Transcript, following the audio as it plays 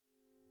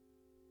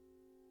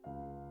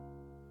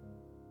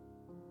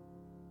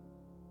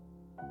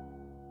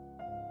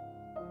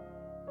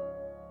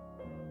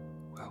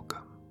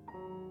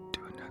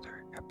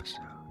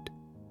episode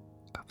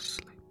of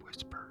Sleep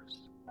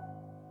Whispers.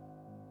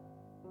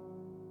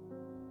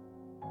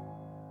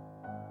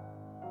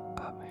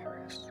 I'm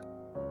Harris,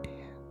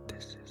 and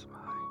this is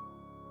my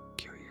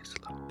curious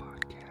little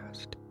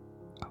podcast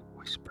of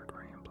whispered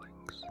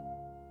ramblings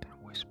and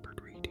whispered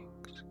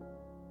readings,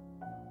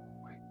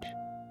 which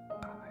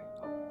I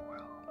hope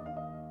will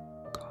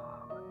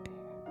calm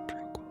and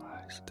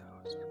tranquilize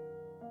those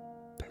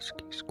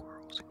pesky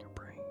squirrels in your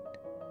brain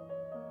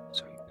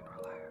so you can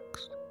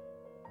relax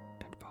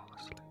and fall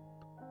asleep.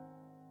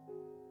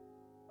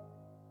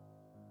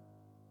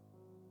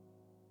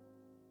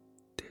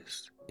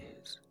 This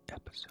is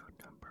episode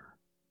number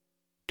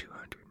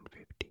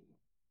 250,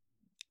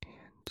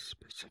 and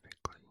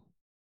specifically,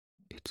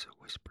 it's a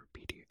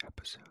Whisperpedia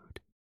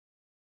episode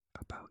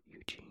about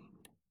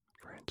Eugene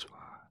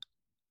Francois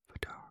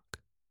Vidocq,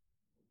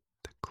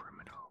 the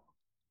criminal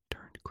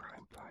turned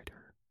crime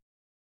fighter.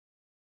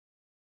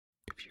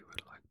 If you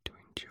would like to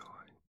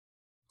enjoy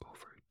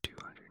over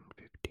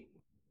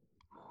 250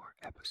 more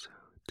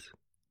episodes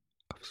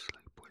of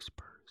Sleep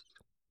Whispers,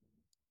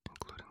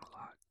 including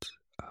lots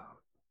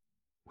of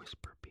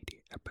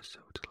Whisperpedia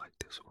episodes like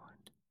this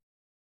one,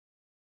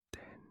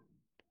 then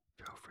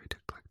feel free to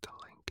click the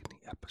link in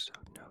the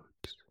episode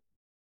notes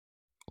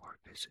or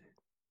visit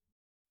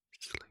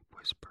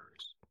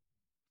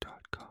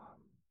sleepwhispers.com.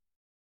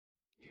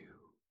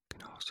 You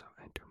can also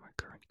enter my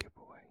current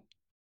giveaway.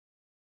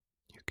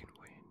 You can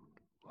win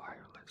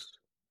wireless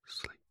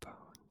sleep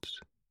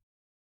phones.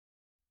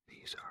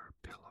 These are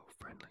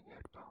pillow-friendly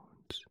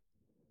headphones,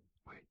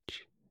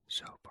 which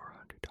sell for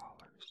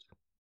 $100.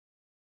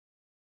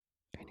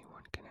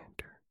 Anyone can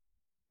enter,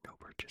 no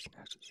purchase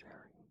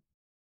necessary.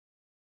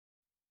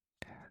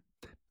 At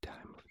the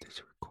time of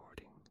this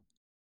recording,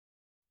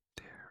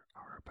 there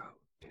are about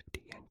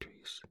 50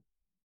 entries.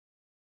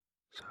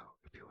 So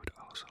if you would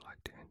also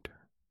like to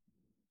enter,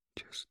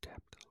 just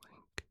tap the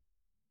link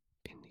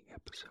in the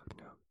episode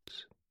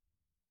notes.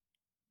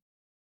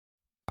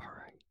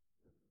 Alright,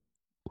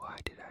 why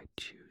did I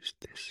choose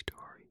this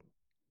story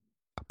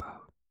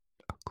about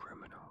a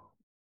criminal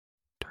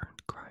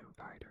turned crime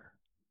fighter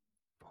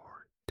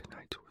for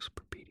tonight's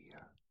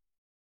Whisperpedia?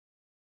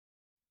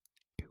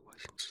 It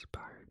was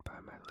inspired by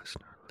my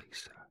listener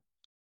Lisa,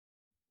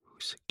 who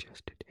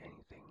suggested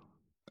anything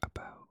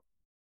about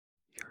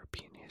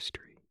European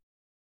history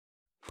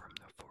from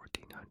the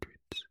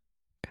 1400s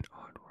and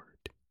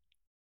onward.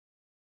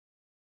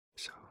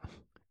 So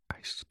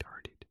I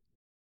started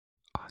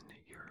on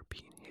the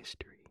European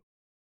history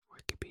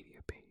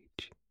Wikipedia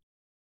page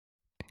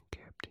and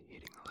kept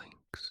hitting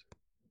links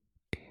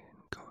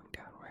and going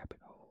down rabbit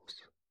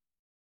holes.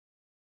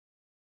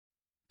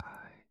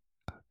 I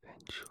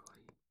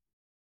eventually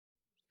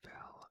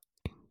fell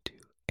into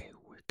a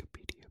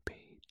Wikipedia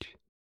page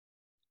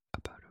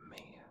about a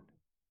man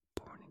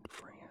born in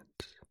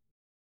France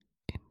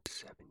in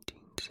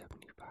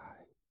 1775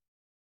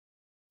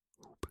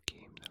 who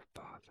became the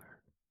father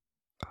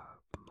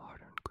of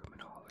modern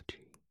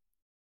criminology.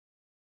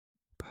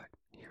 But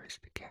here's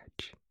the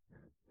catch.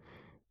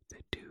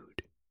 The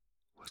dude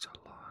was a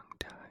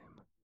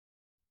long-time,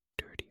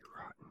 dirty,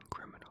 rotten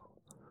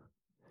criminal.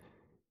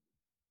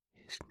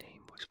 His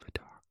name was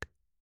Vidocq,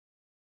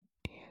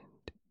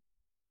 and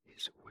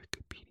his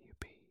Wikipedia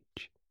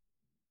page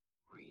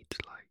reads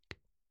like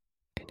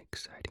an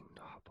exciting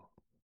novel.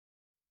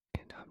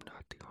 And I'm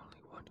not the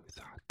only one who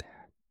thought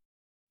that.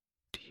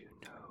 Do you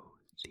know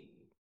the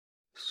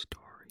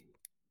story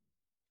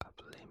of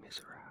Les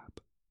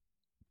Miserables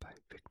by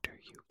Victor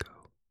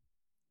Hugo?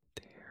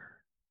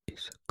 There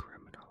is a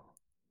criminal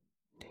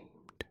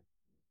named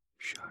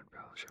Jean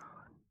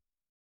Valjean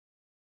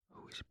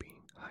who is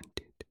being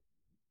hunted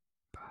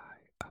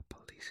by a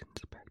police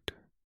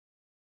inspector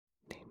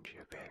named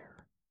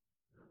Javert.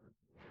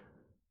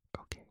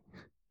 Okay,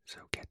 so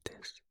get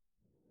this.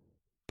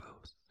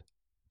 Both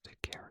the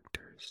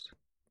characters,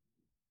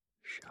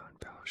 Jean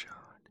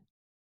Valjean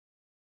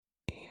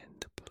and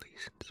the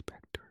police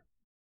inspector,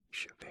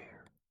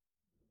 Javert,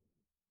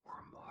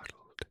 were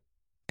modeled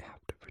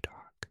after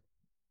Vidocq.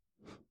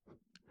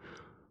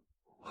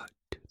 What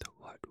to the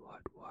what?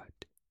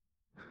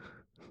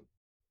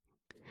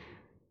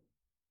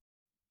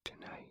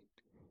 Tonight,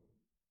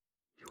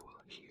 you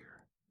will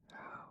hear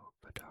how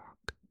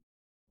Vidocq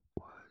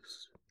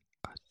was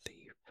a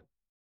thief,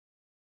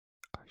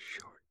 a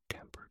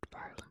short-tempered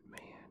violent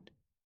man,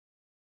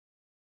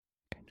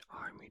 an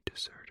army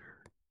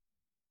deserter,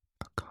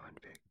 a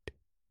convict,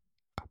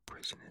 a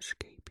prison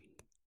escapee,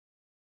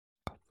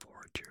 a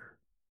forger,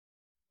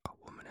 a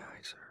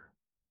womanizer,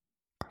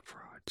 a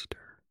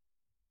fraudster,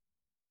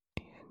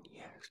 and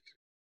yes,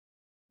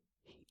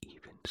 he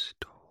even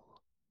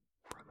stole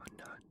from a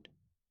nun.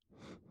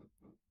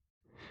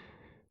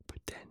 But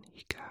then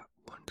he got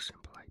one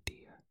simple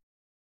idea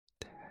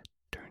that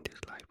turned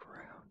his life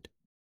around,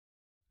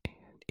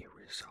 and it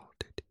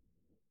resulted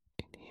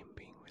in him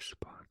being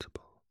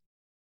responsible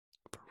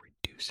for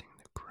reducing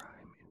the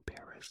crime in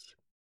Paris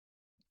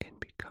and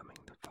becoming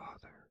the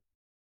father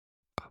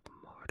of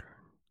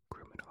modern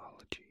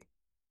criminology.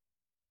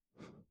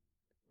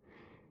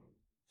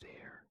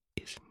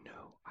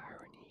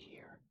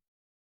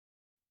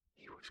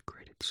 was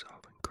great at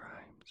solving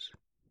crimes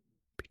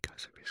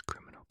because of his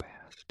criminal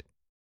past.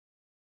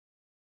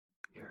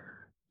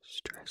 Your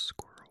stress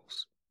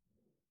squirrels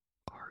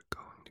are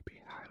going to be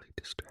highly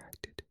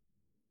distracted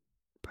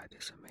by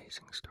this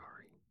amazing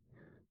story.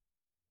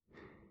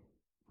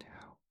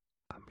 Now,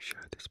 I'm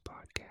sure this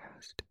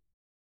podcast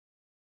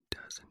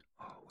doesn't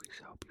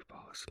always help you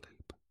fall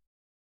asleep.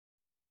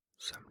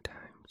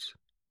 Sometimes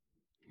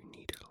you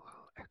need a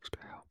little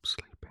extra help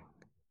sleeping.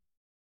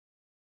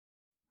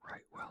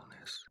 Right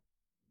Wellness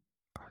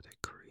are the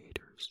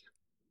creators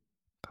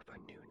of a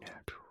new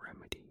natural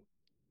remedy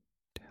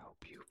to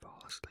help you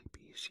fall asleep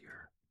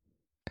easier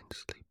and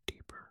sleep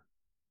deeper,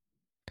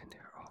 and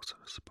they're also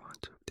a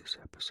sponsor of this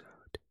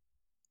episode.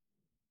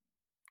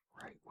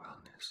 Right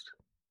Wellness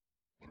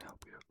can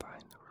help you to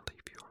find the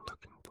relief you're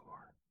looking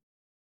for,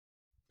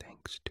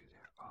 thanks to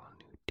their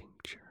all-new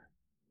tincture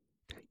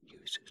that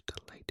uses the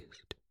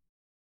latest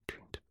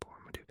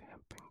transformative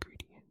hemp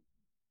ingredient,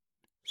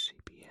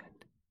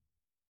 CBN.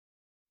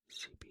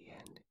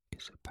 CBN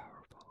is a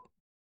powerful,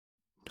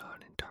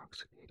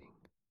 non-intoxicating,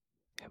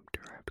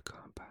 hemp-derived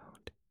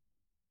compound,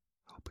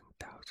 helping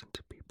thousands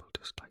of people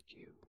just like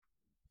you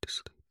to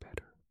sleep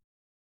better.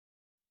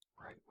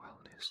 Right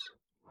Wellness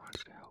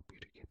wants to help you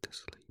to get the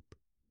sleep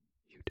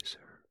you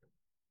deserve.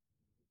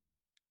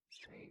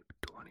 Save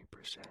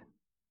 20%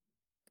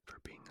 for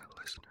being a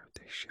listener of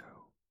this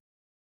show.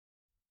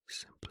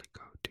 Simply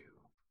go to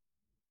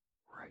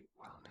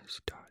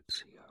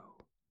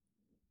rightwellness.co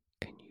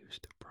and use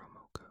the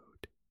promo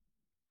code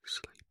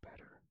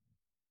SLEEPBETTER.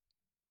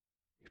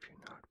 If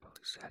you're not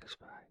fully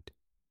satisfied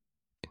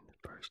in the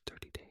first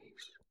 30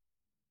 days,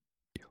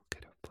 you'll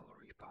get a full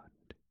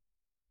refund.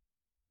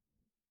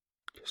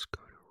 Just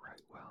go to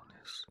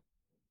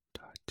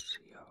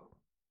rightwellness.co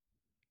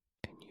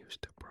and use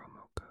the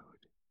promo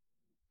code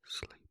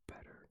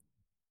SLEEPBETTER.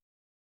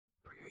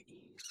 For your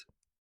ease,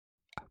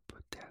 I've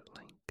put that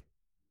link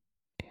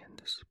and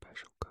the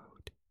special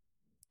code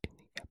in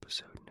the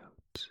episode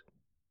notes.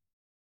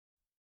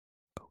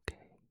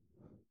 Okay,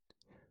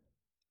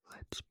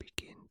 let's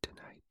begin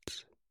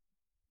tonight's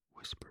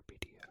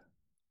Whisperpedia.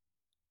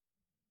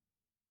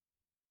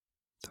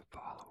 The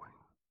following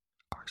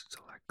are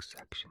select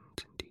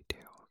sections and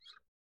details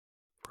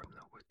from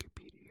the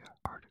Wikipedia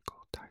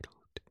article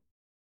titled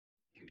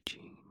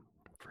Eugene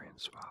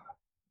Francois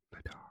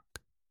Vidocq.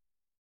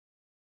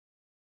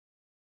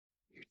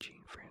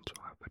 Eugene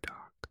Francois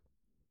Vidocq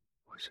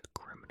was a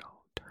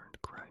criminal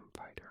turned crime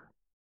fighter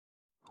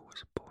who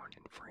was born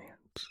in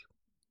France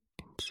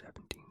in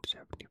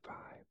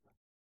 1775.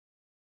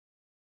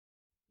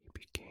 He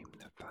became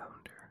the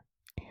founder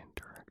and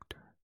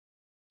director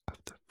of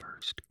the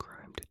first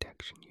crime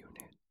detection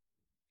unit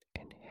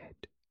and head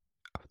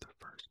of the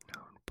first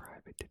known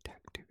private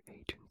detective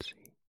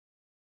agency.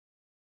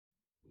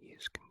 He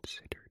is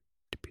considered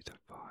to be the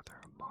father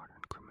of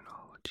modern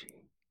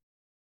criminology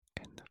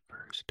and the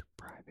first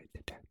private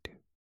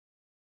detective.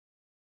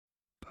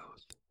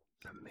 Both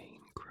the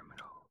main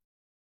criminal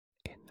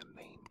and the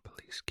main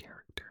police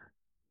character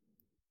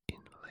in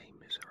Les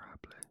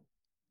Miserables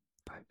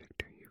by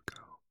Victor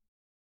Hugo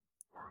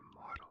were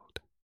modeled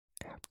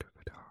after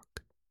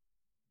Vidocq.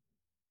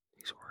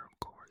 These were, of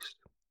course,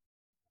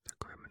 the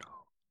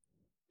criminal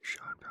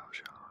Jean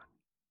Valjean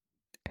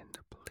and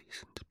the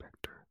police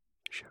inspector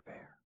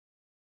Javert.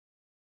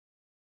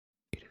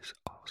 It is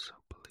also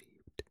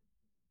believed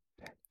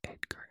that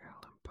Edgar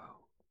Allan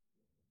Poe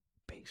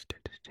based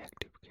a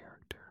detective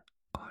character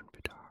on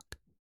Vidocq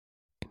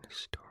in a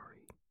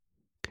story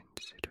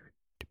considered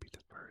to be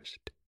the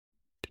first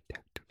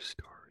detective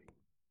story.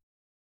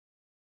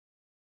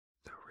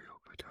 The real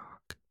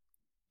Vidocq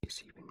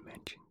is even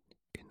mentioned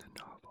in the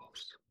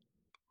novels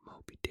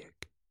Moby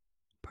Dick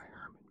by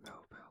Herman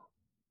Melville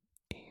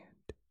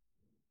and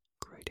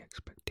Great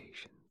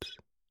Expectations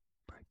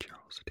by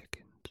Charles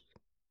Dickens.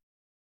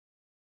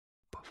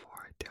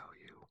 Before I tell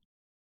you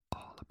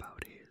all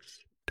about his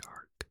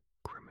dark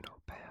criminal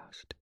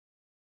past,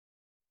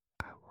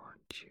 I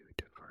want you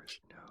to first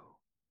know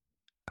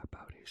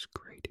about his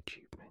great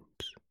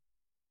achievements.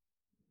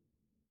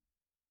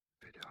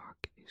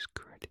 Vidocq is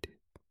credited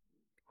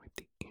with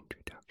the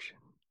introduction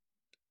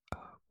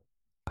of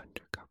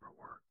undercover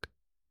work,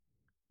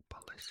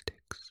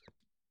 ballistics,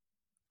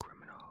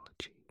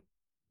 criminology,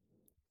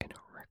 and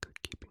a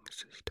record-keeping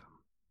system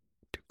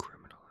to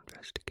criminal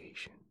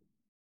investigation.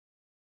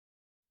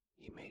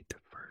 He made the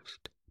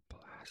first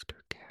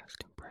plaster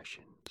cast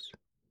impressions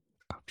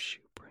of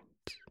shoe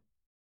prints.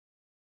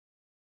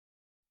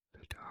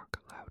 Vidocq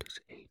allowed his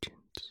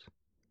agents,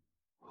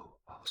 who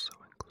also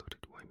included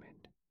women,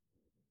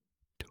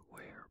 to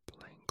wear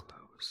plain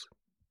clothes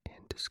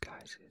and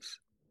disguises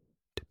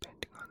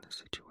depending on the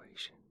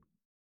situation.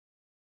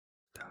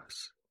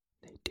 Thus,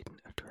 they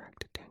didn't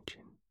attract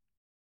attention,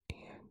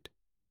 and,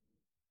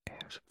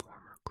 as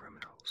former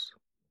criminals,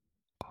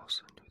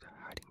 also knew the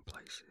hiding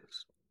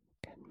places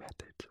and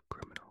methods of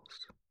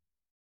criminals.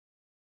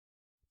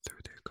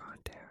 Through their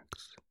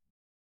contacts,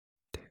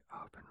 they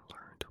often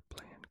learned of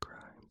planned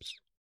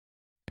crimes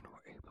and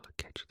were able to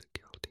catch the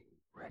guilty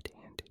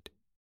red-handed.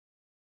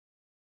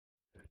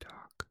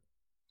 Vidocq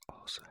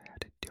also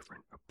had a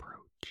different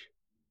approach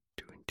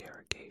to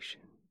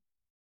interrogation.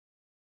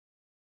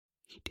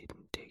 He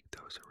didn't take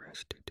those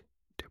arrested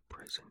to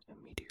prison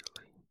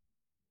immediately,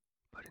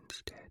 but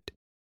instead,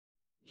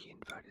 he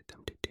invited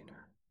them to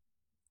dinner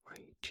where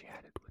he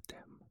chatted with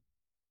them.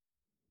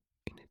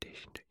 In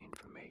addition to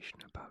information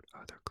about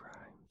other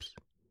crimes,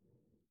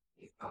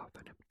 he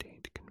often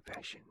obtained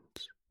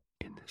confessions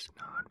in this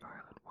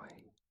nonviolent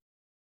way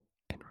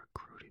and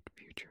recruited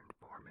future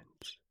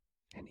informants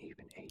and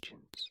even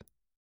agents.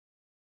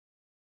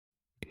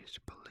 It is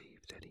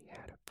believed that he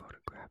had a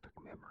photographic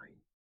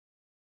memory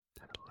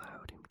that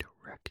allowed him to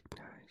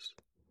recognize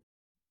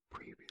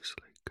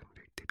previously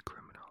convicted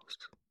criminals,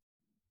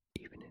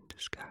 even in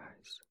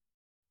disguise.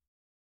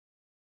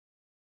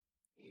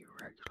 He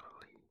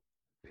regularly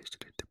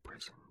visited the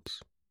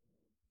prisons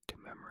to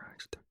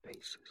memorize the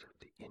faces of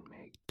the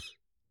inmates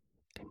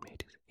and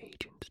made his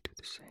agents do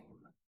the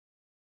same.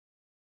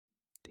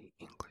 The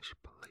English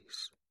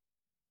police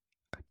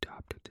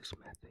adopted this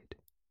method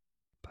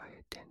by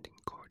attending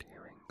court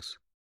hearings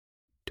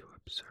to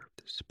observe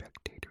the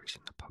spectators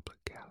in the public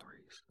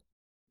galleries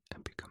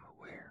and become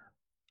aware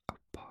of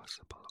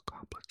possible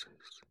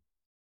accomplices.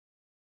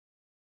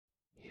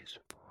 His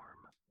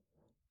form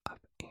of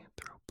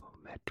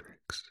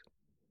anthropometrics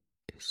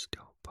is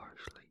still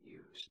partially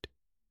used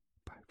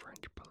by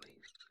French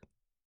police.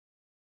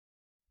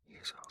 He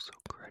is also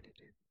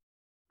credited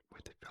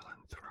with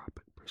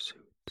philanthropic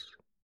pursuits.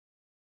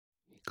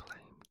 He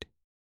claimed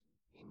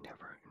he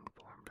never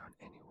informed on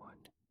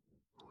anyone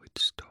who had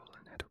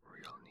stolen out of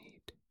real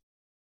need.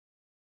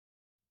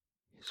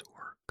 His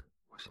work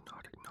was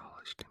not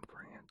acknowledged in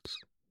France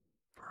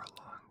for a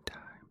long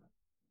time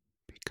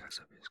because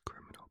of his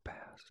criminal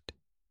past.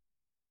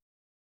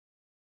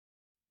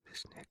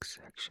 This next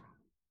section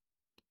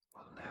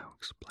will now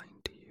explain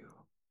to you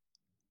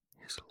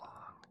his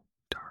long,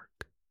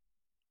 dark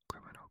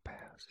criminal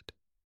past.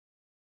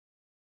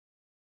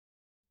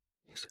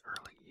 His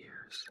early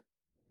years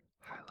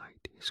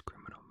highlight his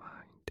criminal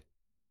mind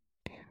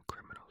and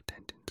criminal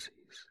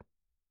tendencies.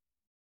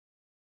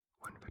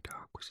 When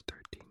Vidocq was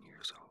 13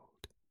 years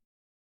old,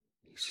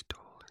 he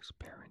stole his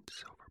parents'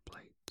 silver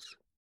plates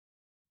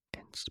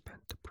and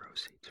spent the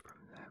proceeds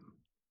from them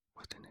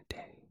within a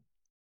day.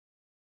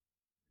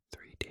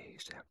 3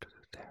 days after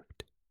the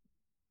theft,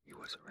 he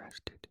was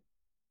arrested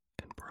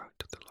and brought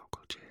to the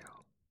local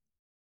jail.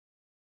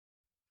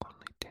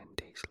 Only 10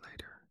 days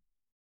later,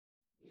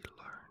 he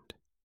learned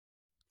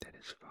that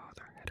his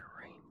father had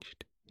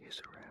arranged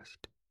his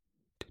arrest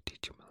to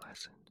teach him a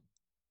lesson,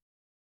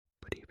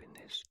 but even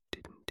this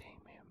didn't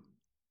tame him.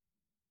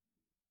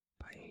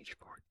 By age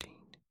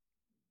 14,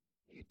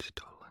 he had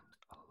stolen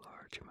a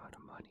large amount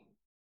of money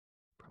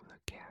from the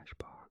cash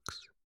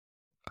box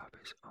of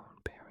his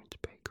own parents'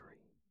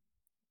 bakery.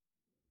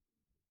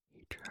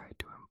 He tried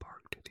to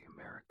embark to the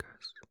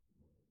Americas,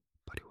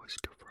 but he was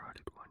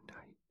defrauded one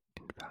night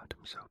and found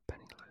himself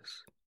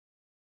penniless.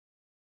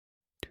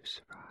 To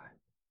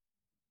survive,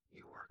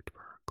 he worked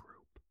for a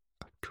group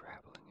of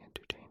traveling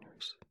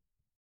entertainers.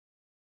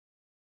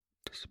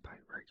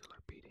 Despite regular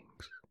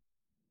beatings,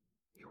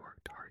 he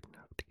worked hard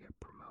enough to get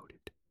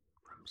promoted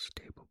from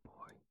stable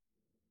boy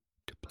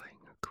to playing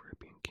a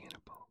Caribbean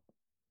cannibal,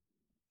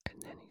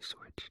 and then he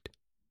switched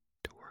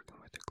to working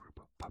with a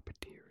group of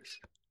puppeteers.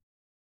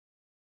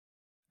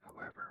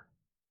 However,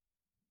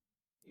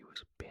 he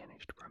was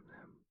banished from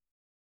them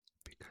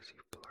because he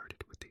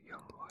flirted with the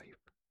young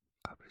wife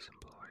of his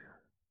employer.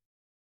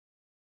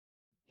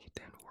 He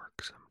then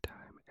worked some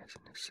time as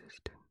an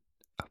assistant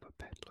of a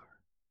peddler.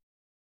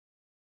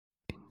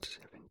 In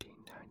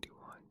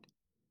 1791,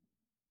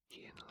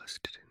 he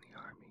enlisted in the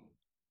army,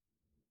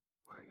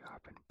 where he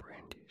often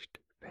brandished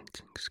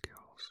fencing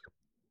skills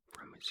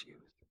from his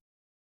youth.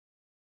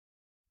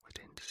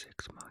 Within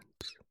 6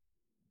 months,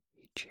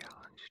 he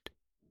challenged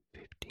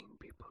 15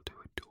 people to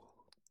a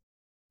duel,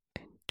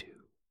 and 2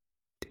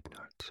 did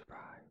not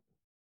survive.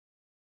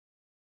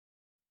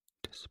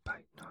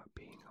 Despite not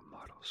being a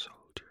model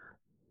soldier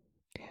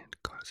and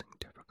causing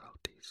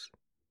difficulties,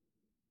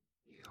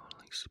 he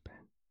only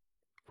spent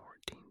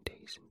 14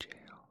 days in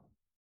jail.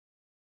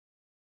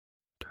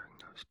 During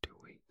those 2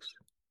 weeks,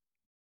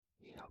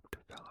 he helped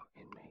a fellow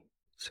inmate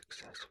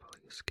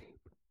successfully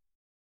escape.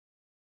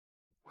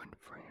 When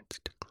France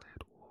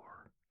declared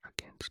war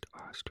against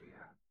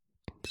Austria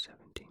in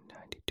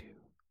 1792,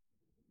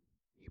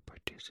 he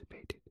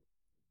participated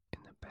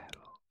in the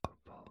Battle of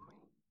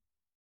Valmy.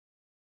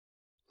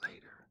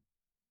 Later,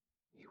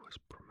 he was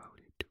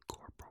promoted to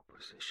corporal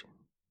position,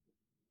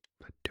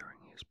 but during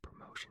his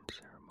promotion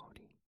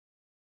ceremony,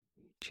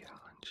 he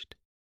challenged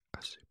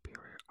a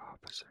superior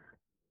officer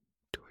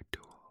to a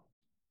duel.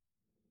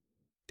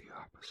 The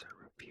officer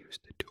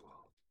refused the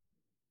duel,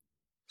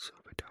 so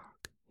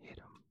Vidocq hit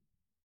him.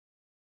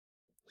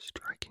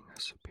 Striking a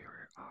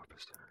superior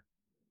officer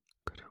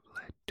could have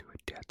led to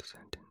a death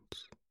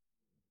sentence,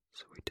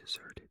 so he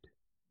deserted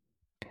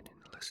and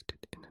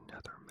enlisted in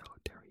another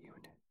military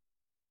unit.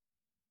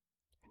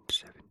 In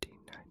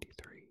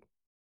 1793,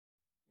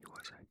 he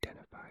was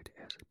identified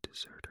as a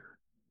deserter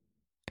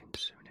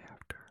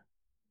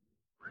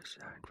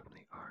resigned from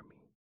the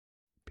army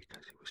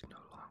because he was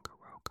no longer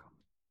welcome.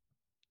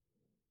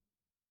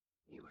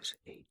 He was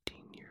 18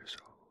 years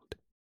old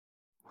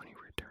when he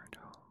returned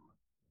home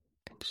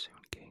and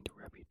soon gained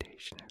a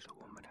reputation as a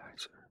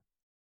womanizer.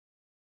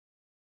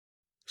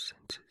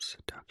 Since his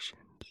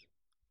seductions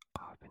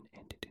often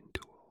ended in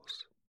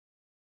duels,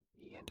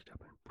 he ended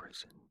up in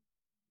prison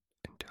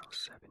until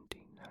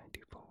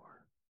 1794.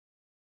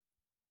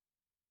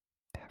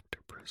 After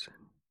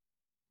prison,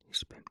 he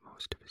spent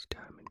most of his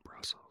time in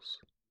Brussels,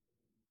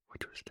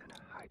 which was then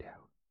a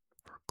hideout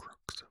for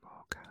crooks of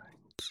all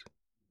kinds.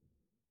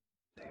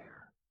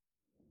 There,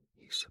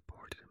 he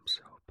supported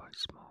himself by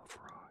small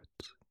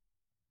frauds.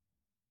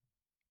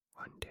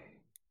 One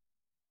day,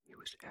 he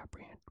was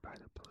apprehended by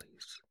the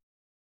police,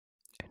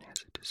 and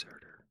as a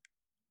deserter,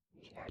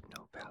 he had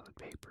no valid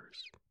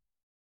papers.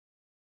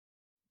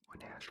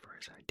 When asked for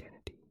his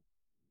identity,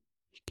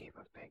 he gave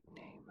a fake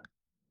name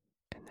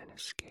and then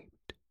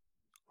escaped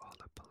while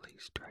the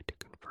police tried to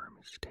confirm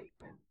his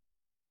statement.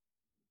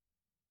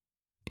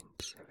 In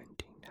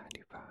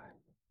 1795,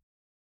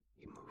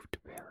 he moved to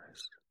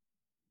Paris,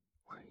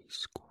 where he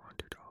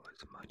squandered all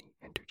his money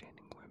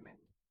entertaining women.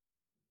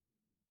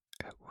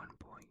 At one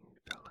point, he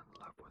fell in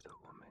love with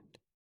a woman,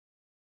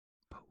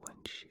 but when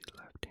she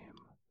left him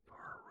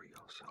for a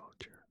real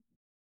soldier,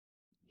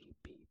 he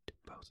beat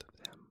both of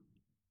them.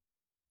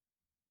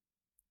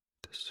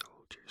 The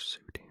soldier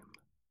sued him,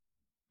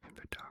 and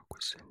Vidocq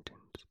was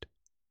sentenced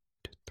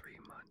to 3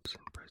 months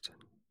in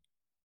prison.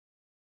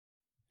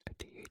 At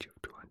the age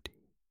of 20,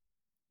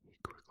 he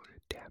quickly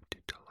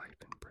adapted to life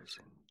in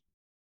prison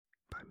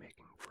by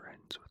making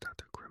friends with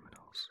other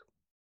criminals.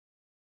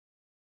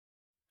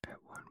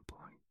 At one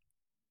point,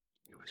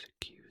 he was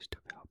accused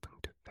of helping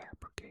to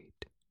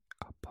fabricate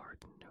a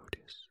pardon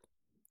notice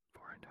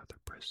for another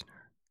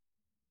prisoner,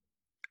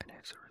 and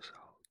as a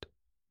result,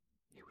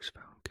 he was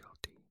found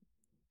guilty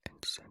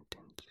and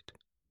sentenced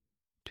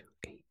to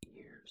 8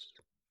 years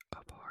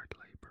of hard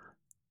labor.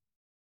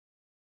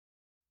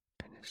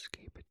 An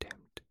escape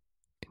attempt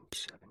in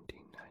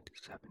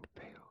 1797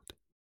 failed,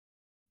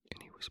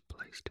 and he was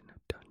placed in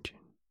a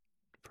dungeon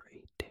for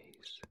 8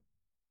 days.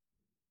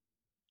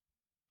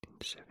 In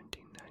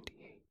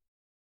 1798,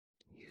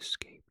 he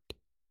escaped,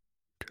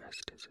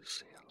 dressed as a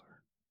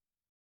sailor.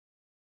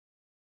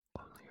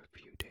 Only a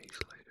few days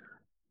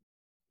later,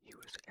 he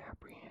was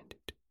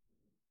apprehended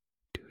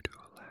due to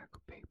a lack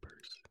of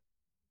papers,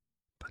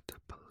 but the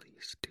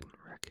police didn't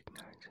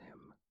recognize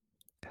him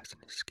as an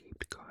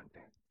escaped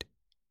convict.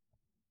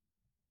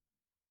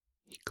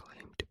 He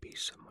claimed to be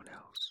someone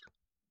else,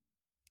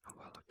 and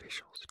while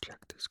officials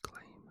checked his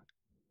claim,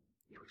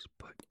 he was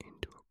put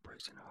into a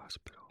prison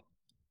hospital.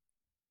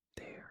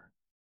 There,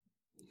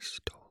 he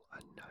stole a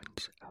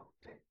nun's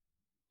outfit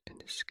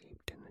and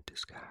escaped in a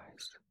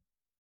disguise.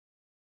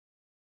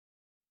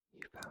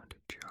 He found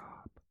a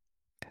job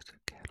as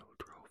a cattle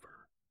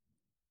drover,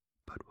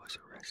 but was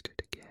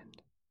arrested again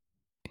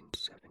in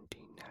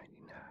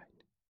 1799.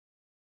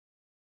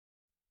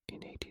 In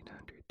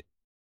 1800,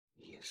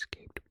 he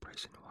escaped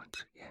prison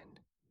once again,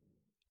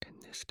 and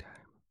this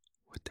time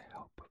with the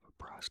help of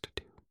a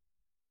prostitute.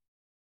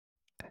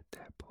 At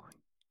that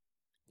point,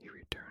 he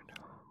returned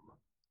home.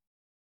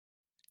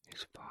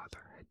 His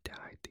father had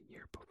died the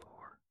year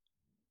before,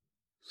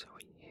 so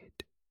he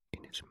hid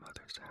in his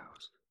mother's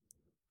house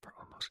for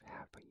almost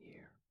half a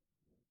year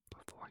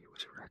before he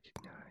was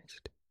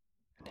recognized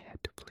and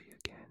had to flee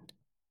again.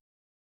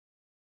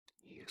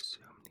 He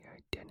assumed the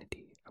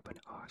identity of an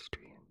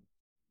Austrian,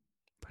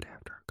 but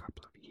after a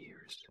couple of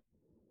years,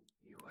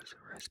 he was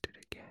arrested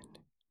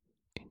again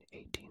in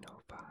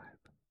 1805.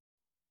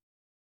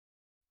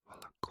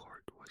 While a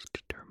court was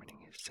determining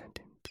his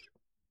sentence,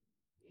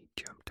 he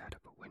jumped out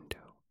of a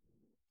window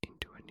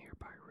into a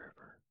nearby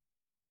river.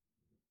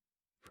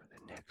 For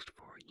the next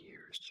 4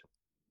 years,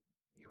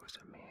 he was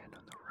a man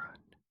on the run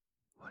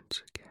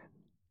once again.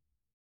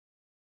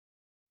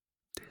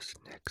 This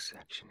next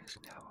section is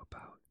now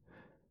about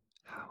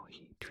how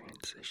he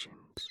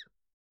transitions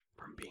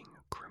from being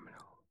a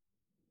criminal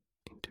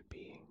into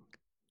being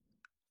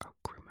a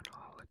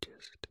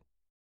criminologist.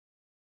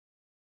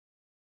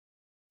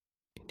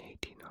 In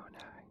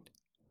 1809,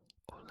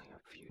 only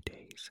a few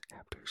days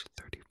after his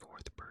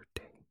 34th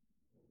birthday,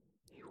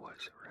 he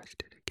was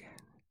arrested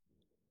again,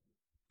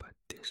 but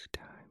this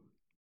time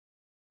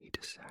he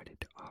decided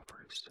to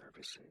offer his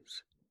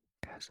services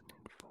as an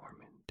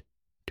informant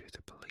to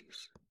the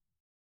police.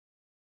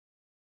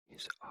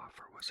 His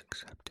offer was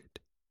accepted,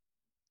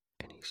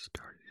 and he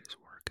started his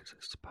work as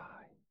a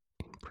spy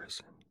in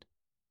prison.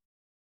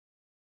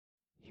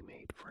 He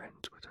made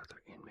friends with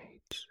other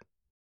inmates,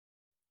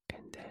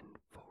 and then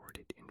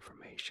forwarded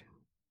information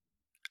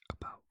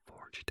about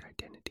forged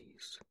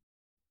identities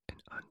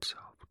and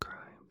unsolved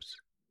crimes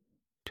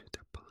to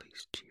the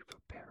police chief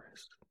of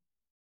Paris.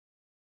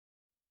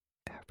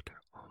 After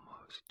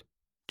almost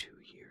 2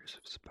 years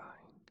of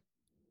spying,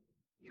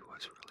 he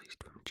was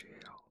released from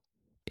jail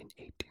in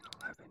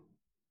 1811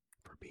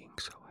 for being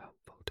so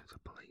helpful to the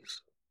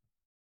police,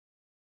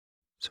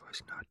 so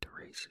as not to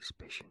raise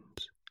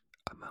suspicions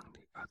among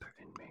the other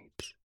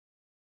inmates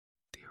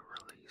The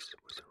release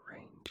was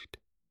arranged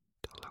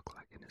to look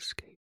like an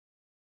escape.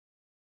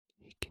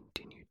 He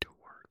continued to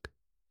work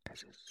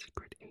as a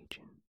secret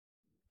agent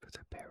for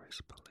the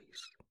Paris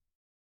police.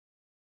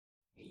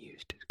 He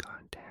used his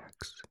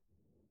contacts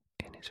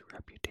and his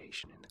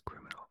reputation in the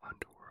criminal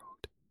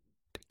underworld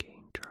to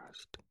gain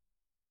trust.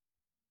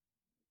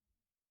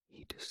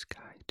 He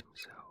disguised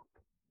himself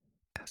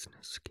as an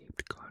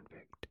escaped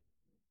convict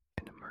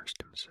and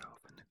immersed himself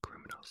in the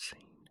criminal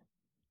scene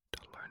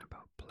to learn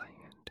about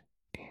planned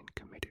and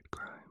committed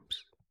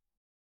crimes.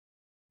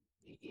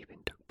 He even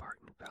took part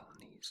in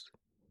felonies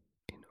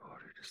in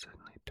order to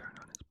suddenly turn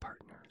on his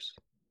partners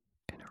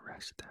and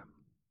arrest them.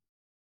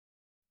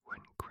 When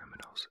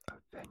criminals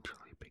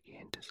eventually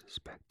began to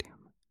suspect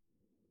him,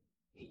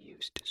 he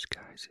used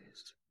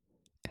disguises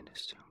and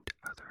assumed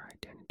other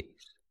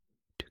identities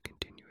to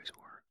continue his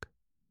work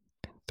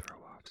and throw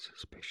off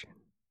suspicion.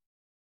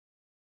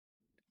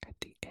 At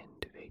the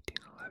end of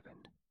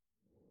 1811,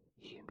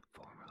 he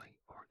informally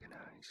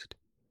organized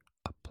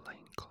a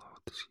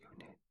plainclothes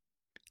unit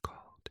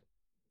called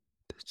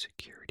the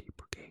Security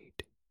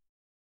Brigade.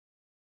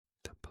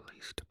 The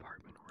police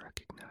department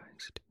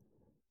recognized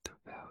the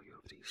value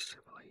of these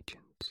civil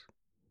agents,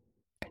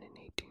 and in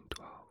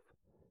 1812,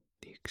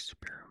 the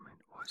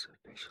experiment was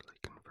officially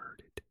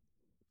converted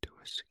to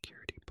a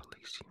security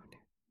police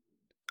unit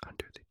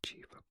under the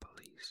chief of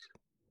police,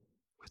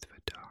 with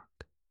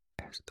Vidocq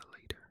as the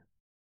leader.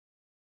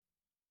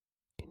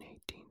 In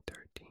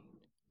 1813,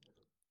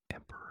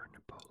 Emperor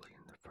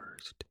Napoleon I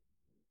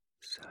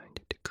signed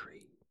a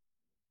decree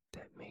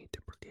that made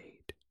the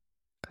brigade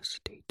a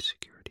state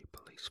security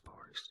police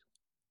force.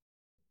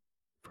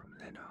 From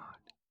then on,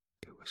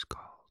 it was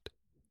called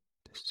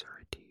the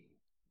Sûreté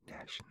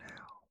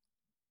Nationale,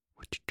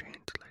 which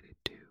translated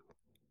to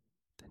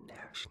the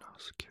National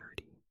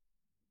Security,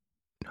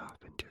 and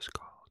often just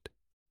called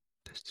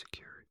the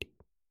Security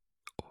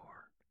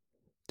or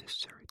the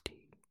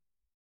Sûreté.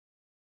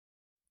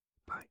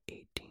 By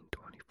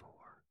 1824,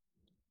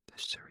 the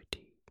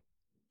Sûreté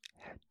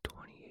had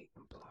 28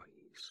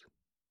 employees.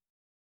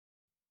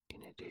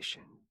 In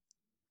addition,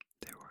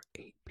 there were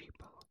 8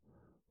 people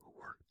who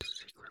worked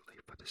secretly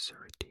for the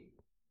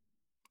Sûreté,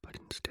 but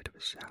instead of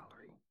a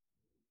salary,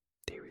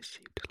 they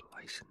received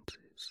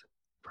licenses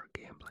for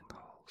gambling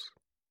halls.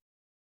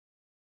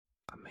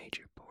 A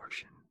major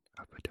portion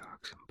of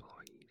Vidocq's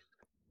employees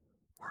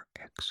were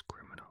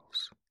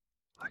ex-criminals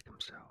like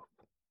himself.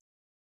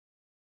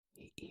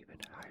 He even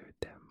hired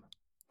them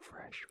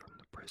fresh from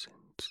the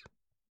prisons.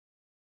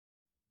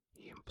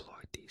 He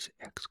employed these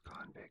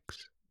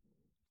ex-convicts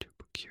to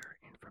procure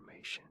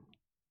information,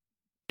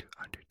 to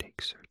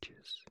undertake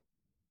searches,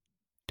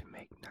 to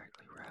make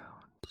nightly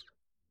rounds,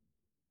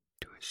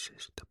 to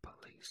assist the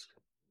police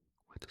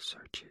with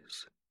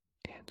searches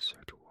and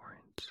search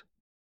warrants,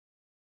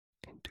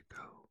 and to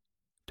go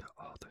to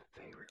all the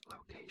favorite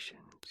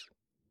locations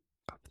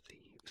of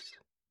thieves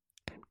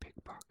and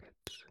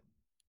pickpockets.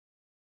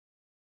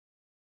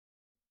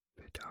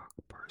 Vidocq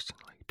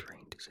personally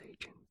trained his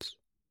agents,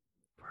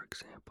 for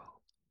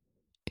example,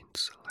 in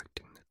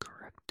selecting the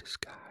correct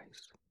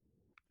disguise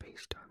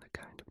based on the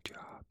kind of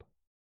job.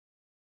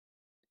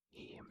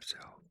 He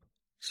himself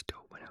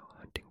still went out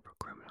hunting for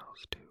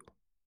criminals too.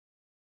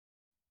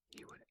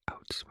 He would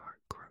outsmart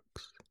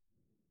crooks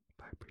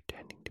by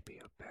pretending to be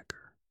a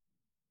beggar.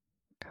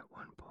 At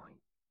one point,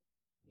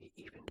 he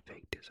even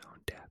faked his own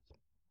death.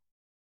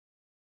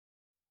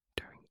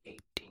 During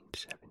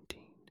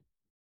 1817,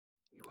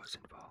 he was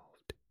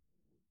involved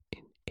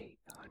in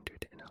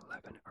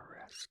 811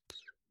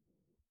 arrests,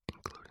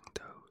 including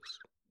those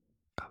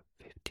of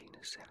 15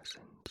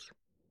 assassins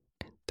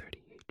and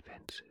 38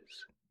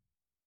 fences.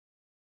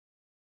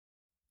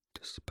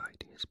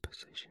 Despite his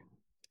position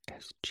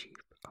as chief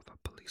of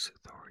a police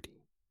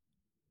authority,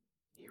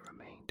 he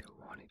remained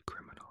a wanted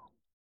criminal.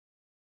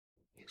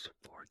 His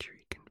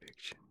forgery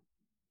conviction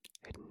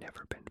had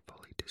never been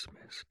fully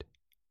dismissed.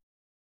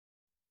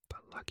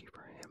 But lucky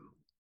for him,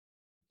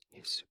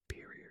 his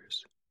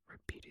superiors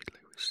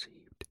repeatedly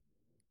received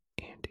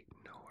and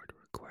ignored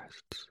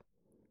requests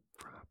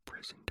from a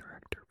prison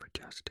director for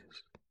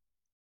justice.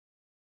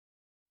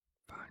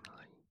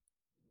 Finally,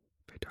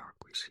 Vidocq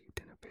received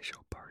an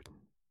official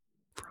pardon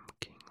from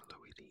King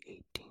Louis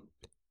XVIII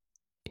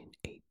in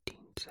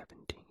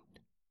 1817.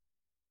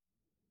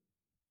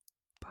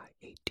 By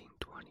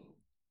 1820,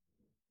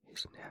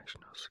 his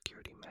national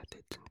security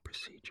methods and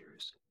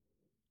procedures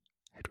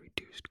had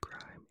reduced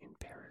crime in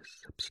Paris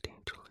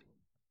substantially.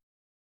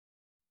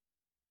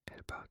 At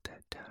about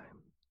that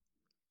time,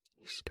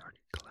 he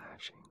started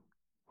clashing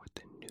with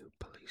the new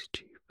police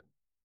chief.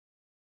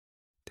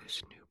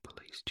 This new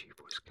police chief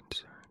was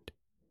concerned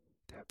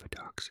that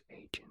Vidocq's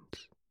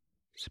agents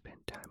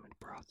spent time in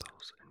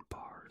brothels and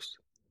bars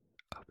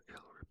of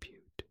ill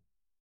repute.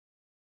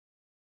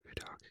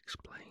 Vidocq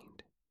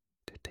explained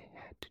that they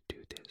had to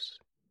do this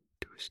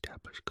to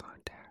establish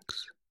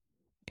contacts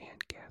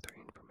and gather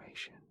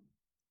information.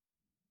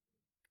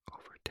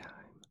 Over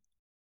time,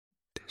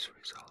 this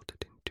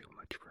resulted in too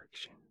much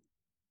friction,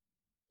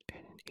 and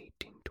in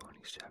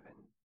 1827,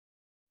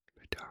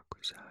 Vidocq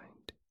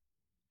resigned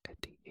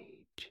at the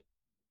age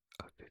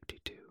of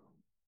 52.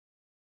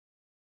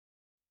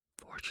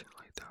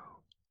 Fortunately,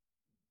 though,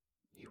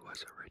 he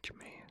was a rich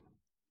man,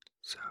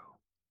 so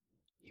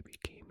he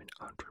became an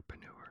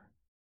entrepreneur.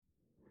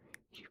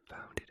 He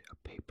founded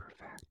a paper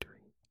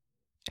factory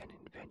and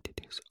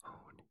invented his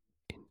own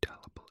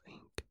indelible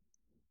ink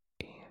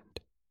and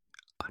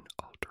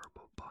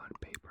unalterable bond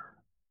paper.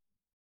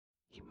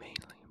 He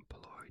mainly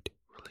employed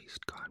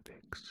released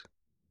convicts,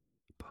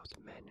 both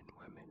men and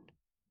women,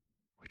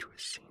 which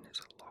was seen as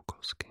a local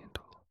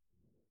scandal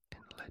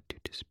and led to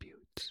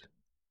disputes.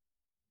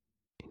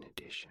 In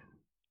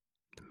addition,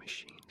 the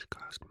machines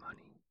cost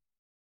money.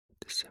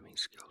 The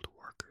semi-skilled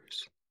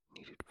workers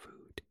needed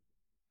food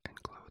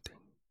and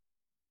clothing,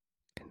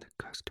 and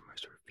the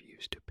customers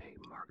refused to pay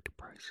marked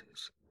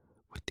prices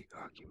with the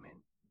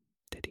argument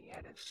that he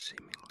had a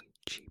seemingly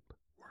cheap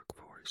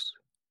workforce.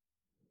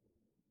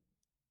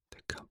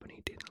 The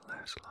company didn't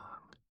last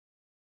long.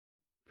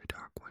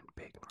 Vidocq went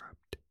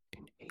bankrupt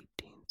in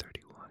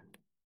 1831.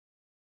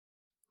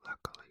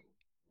 Luckily,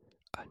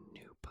 a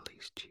new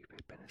police chief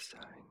had been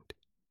assigned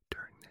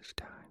during this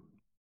time.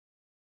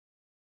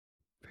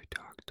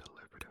 Vidocq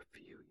delivered a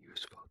few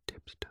useful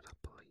tips to the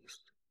police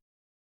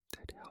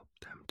that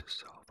helped them to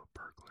solve a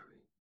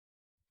burglary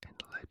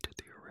and led to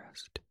the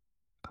arrest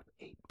of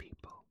 8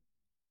 people.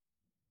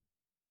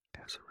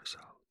 As a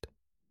result,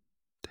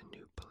 the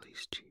new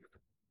police chief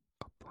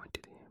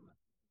appointed him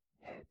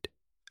head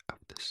of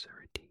the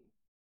Surety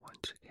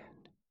once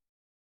again.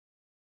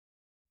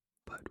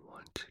 But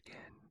once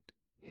again,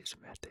 his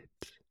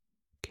methods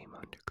came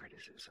under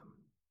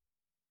criticism.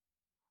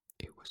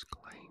 It was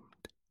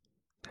claimed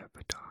that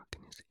Vidocq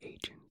and his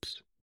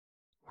agents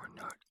were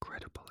not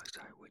credible as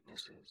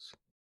eyewitnesses,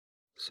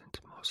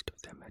 since most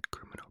of them had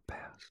criminal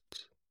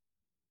pasts.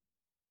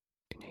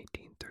 In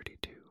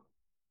 1832,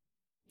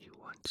 he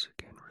once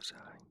again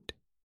resigned.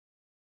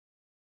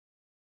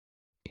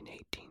 In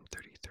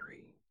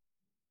 1833,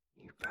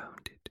 he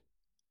founded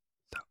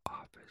the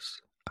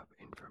Office of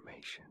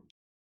Information,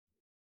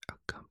 a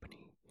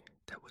company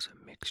that was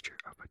a mixture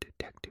of a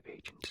detective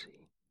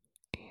agency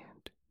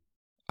and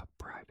a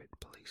private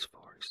police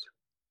force.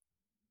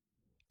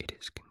 It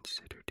is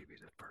considered to be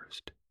the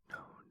first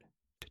known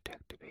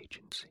detective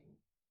agency.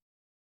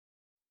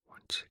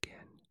 Once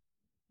again,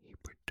 he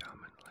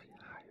predominantly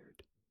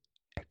hired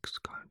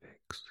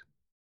ex-convicts.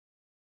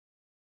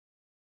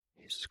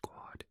 His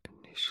squad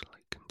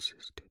initially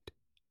consisted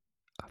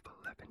of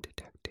 11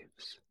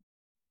 detectives,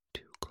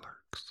 2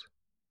 clerks,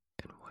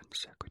 and 1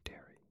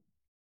 secretary.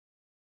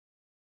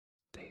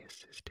 They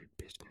assisted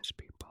business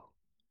people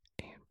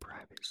and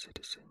private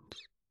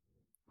citizens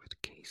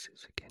with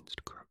cases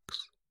against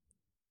crooks,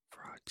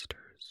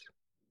 fraudsters,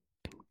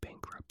 and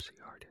bankruptcy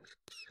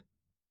artists.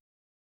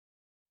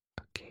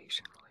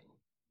 Occasionally,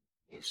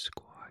 his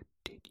squad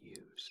did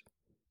use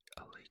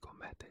illegal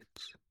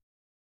methods.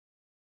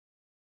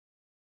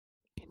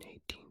 In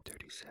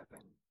 1837,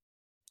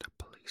 the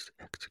police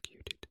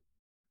executed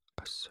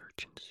a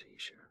search and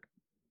seizure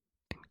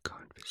and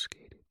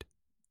confiscated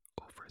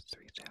over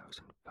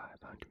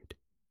 3,500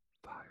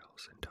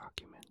 files and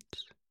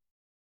documents.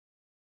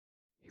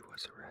 He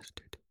was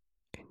arrested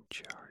and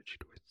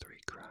charged with 3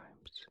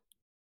 crimes,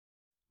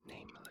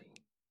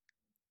 namely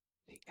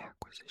the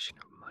acquisition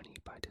of money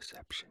by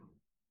deception,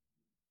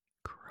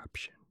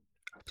 corruption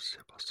of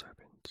civil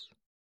servants,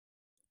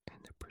 and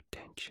the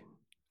pretension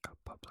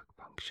of public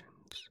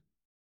functions.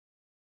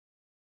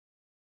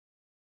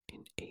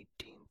 In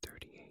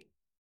 1838,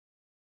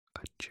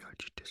 a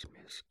judge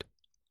dismissed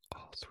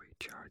all 3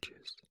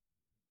 charges,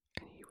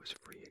 and he was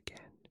free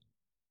again.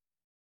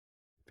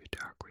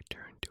 Vidocq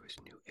returned to his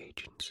new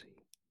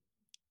agency,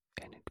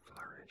 and it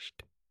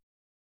flourished,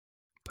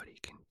 but he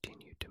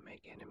continued to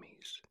make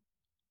enemies.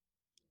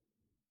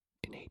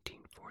 In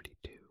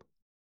 1842,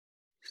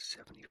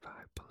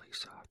 75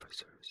 police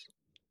officers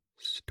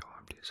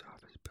stormed his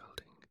office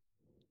building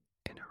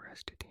and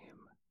arrested him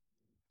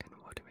and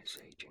one of his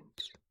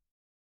agents.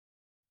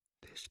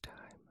 This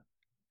time,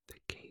 the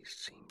case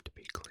seemed to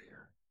be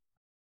clear.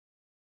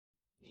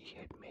 He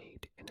had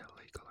made an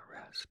illegal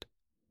arrest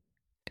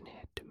and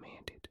had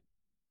demanded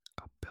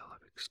a bill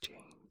of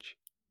exchange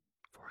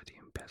for the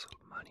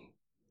embezzled money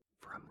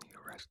from the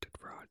arrested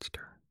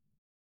fraudster.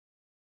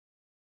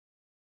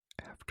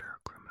 After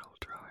a criminal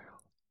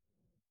trial,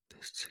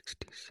 this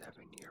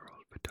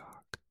 67-year-old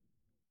Vidocq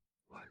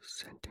was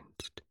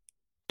sentenced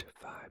to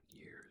 5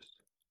 years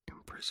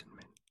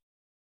imprisonment.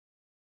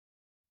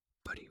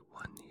 But he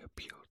won the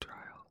appeal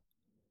trial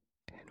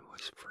and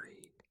was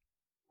free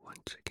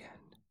once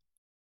again.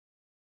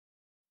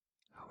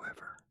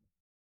 However,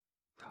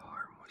 the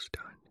harm was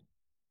done.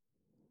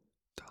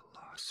 The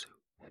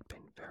lawsuit had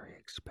been very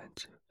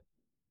expensive,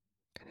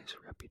 and his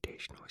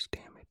reputation was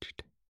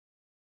damaged.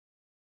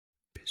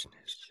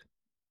 Business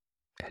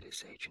at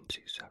his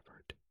agency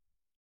suffered.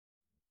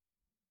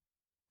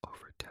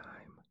 Over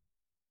time,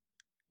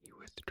 he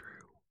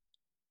withdrew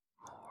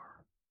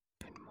more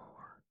and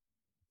more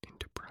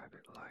into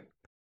private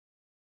life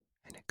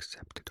and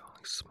accepted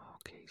only small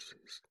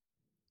cases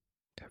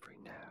every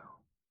now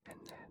and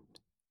then.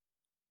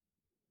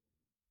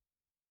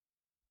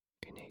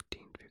 In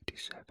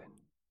 1857,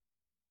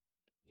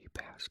 he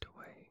passed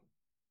away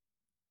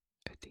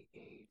at the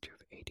age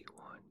of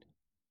 81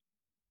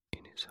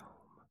 in his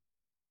home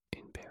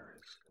in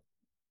Paris.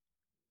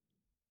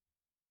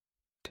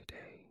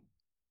 Today,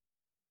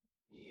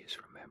 he is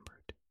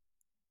remembered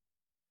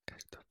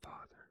as the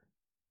father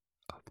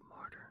of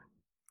modern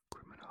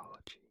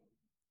criminology.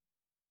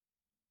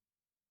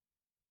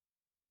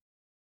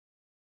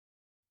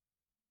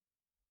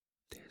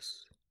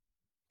 This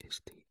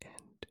is the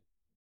end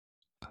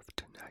of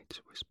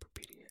tonight's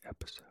Whisperpedia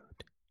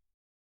episode.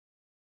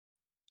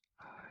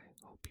 I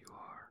hope you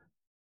are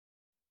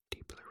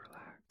deeply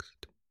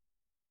relaxed.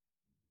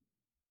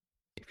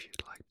 If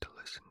you'd like to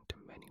listen to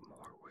many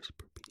more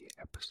Whisperpedia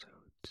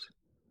episodes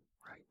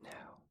right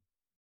now,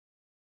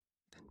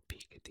 then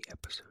peek at the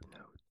episode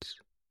notes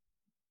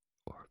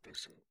or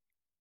visit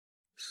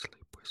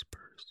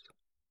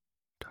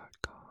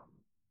sleepwhispers.com.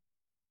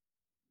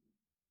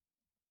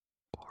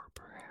 Or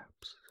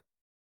perhaps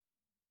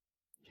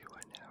you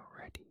are now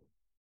ready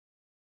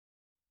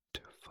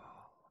to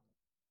fall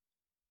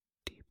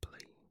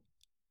deeply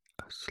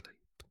asleep.